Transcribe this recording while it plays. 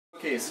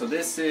Okay, so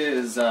this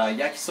is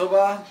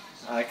Yakisoba.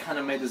 I kind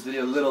of made this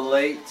video a little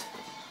late,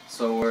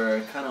 so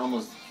we're kind of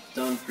almost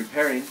done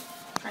preparing.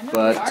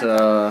 But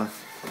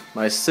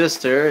my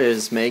sister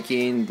is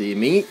making the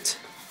meat.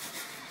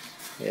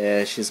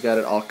 Yeah, she's got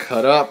it all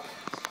cut up.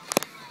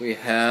 We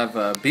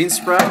have bean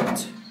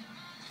sprout,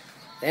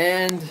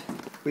 and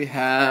we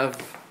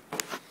have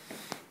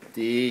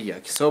the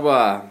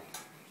yakisoba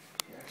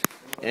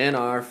in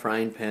our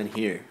frying pan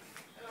here.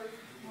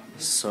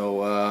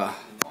 So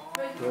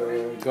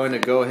we're going to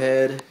go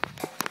ahead.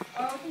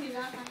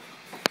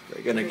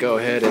 We're going to go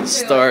ahead and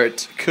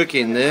start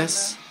cooking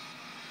this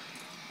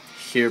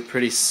here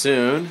pretty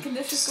soon.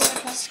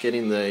 Just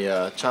getting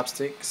the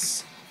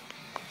chopsticks.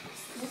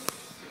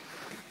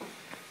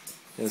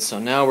 And so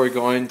now we're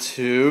going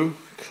to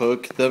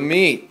cook the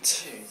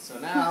meat. Okay, so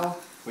now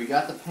we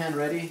got the pan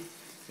ready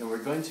and we're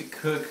going to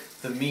cook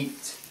the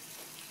meat.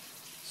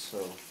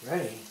 So,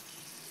 ready.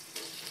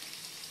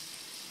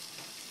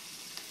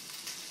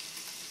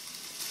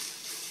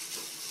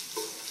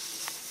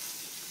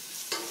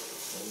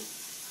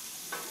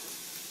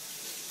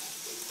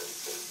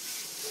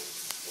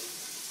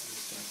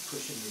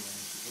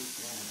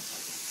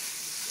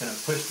 Gonna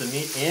push the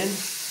meat in.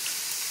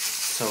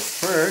 So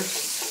first,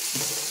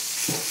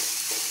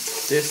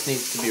 this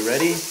needs to be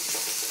ready.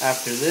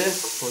 After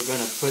this, we're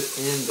gonna put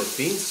in the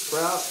bean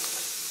sprout.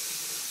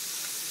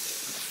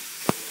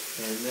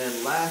 And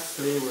then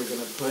lastly, we're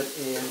gonna put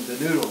in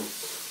the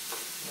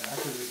noodles.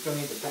 Actually, we still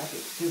need the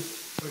package too.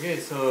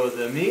 Okay, so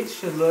the meat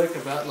should look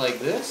about like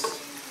this.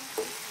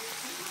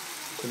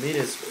 The meat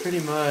is pretty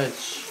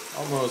much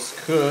almost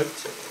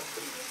cooked.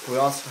 We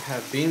also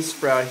have bean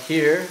sprout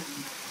here.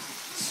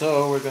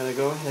 So we're going to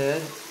go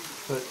ahead,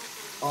 put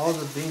all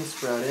the bean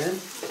sprout in,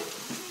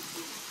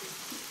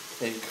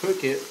 and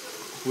cook it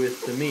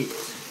with the meat.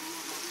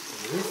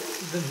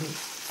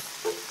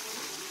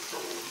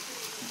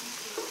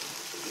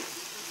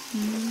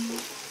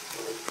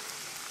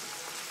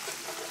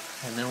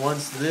 And then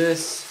once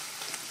this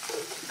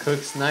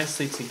cooks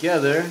nicely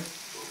together,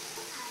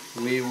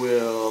 we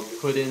will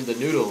put in the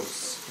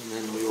noodles, and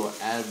then we will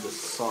add the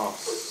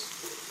sauce.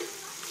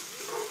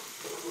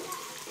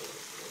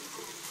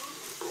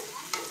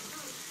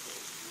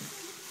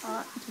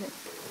 I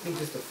think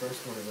just the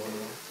first one is on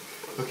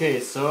there. Okay,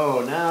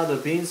 so now the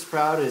bean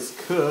sprout is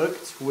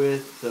cooked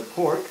with the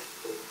pork,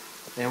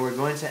 and we're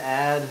going to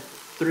add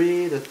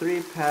 3 to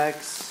 3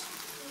 packs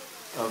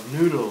of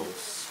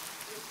noodles.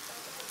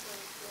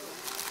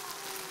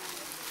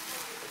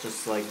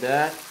 Just like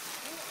that.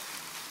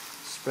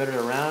 Spread it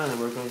around, and then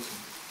we're going to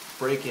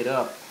break it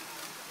up.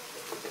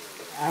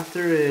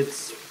 After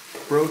it's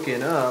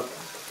broken up,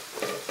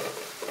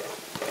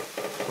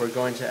 we're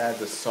going to add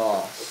the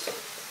sauce.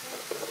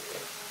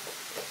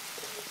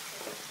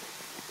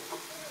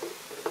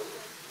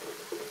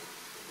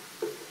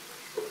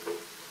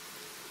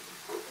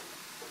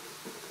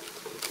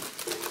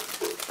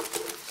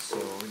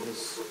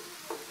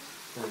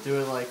 Do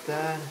it like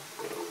that.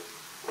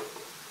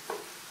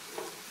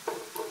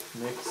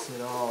 Mix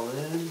it all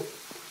in.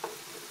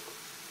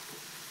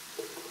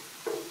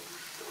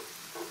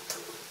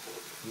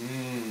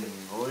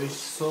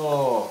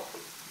 Yakisoba.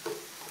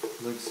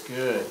 Looks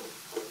good.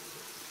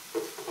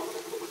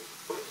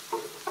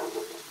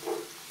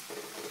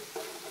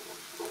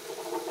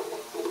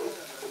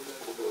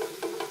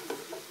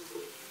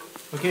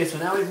 Okay, so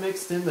now we've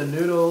mixed in the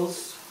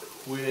noodles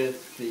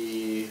with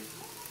the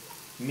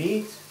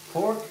meat,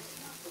 pork,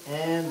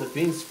 and the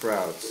bean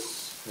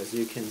sprouts. As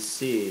you can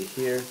see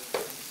here,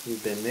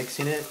 we've been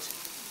mixing it.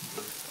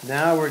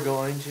 Now we're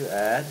going to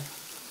add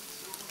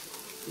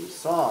the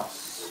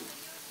sauce.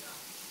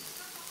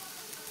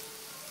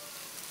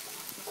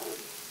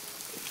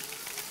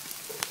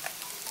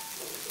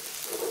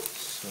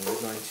 So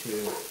we're going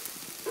to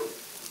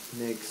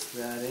mix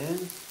that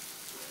in.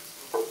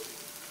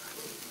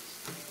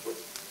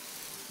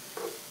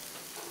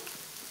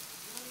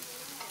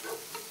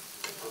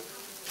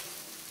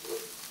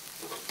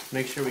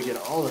 Make sure we get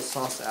all the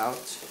sauce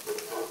out.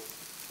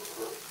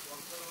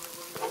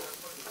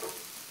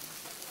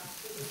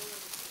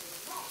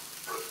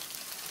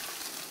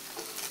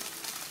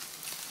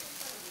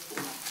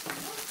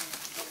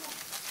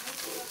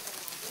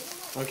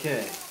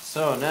 Okay,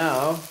 so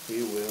now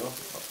we will,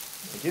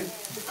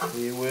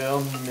 we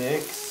will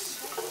mix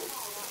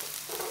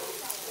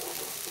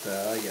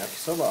the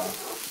yakisoba.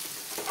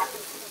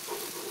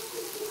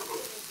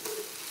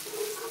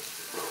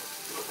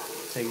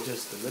 Take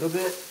just a little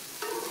bit.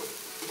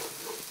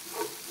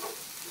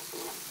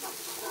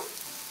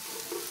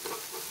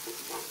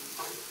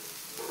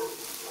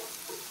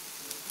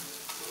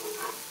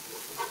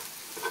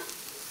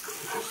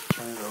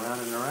 Turn it around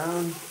and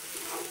around.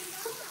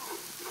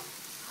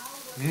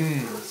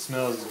 It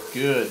smells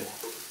good.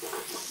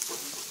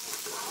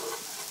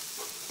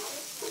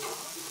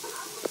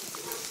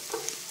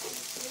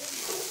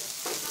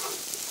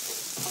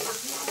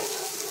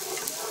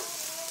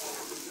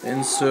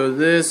 And so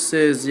this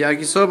is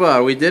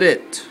yakisoba. We did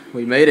it.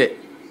 We made it.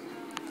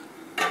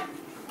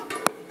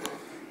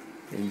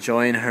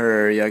 Enjoying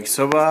her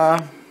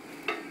yakisoba.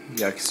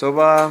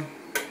 yakisoba.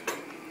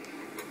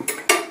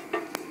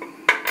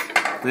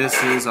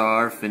 This is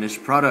our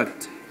finished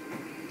product.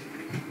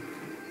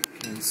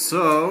 And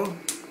so,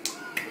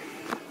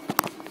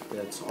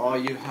 that's all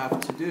you have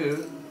to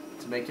do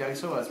to make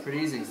yakisoba. It's pretty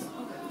easy.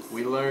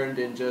 We learned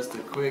in just a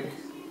quick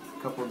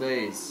couple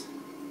days.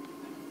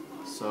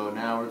 So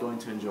now we're going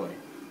to enjoy.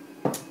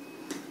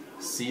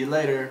 See you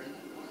later.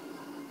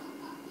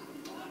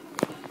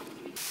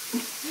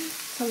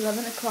 It's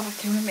 11 o'clock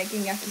and we're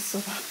making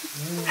yakisoba.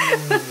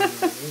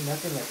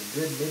 Nothing like a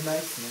good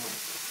midnight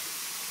snack.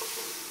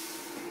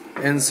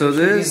 And so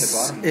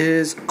this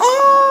is...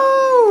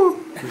 Oh!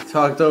 We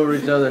talked over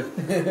each other.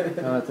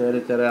 I'll have to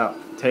edit that out.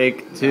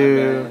 Take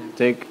two,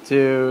 take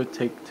two,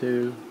 take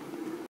two.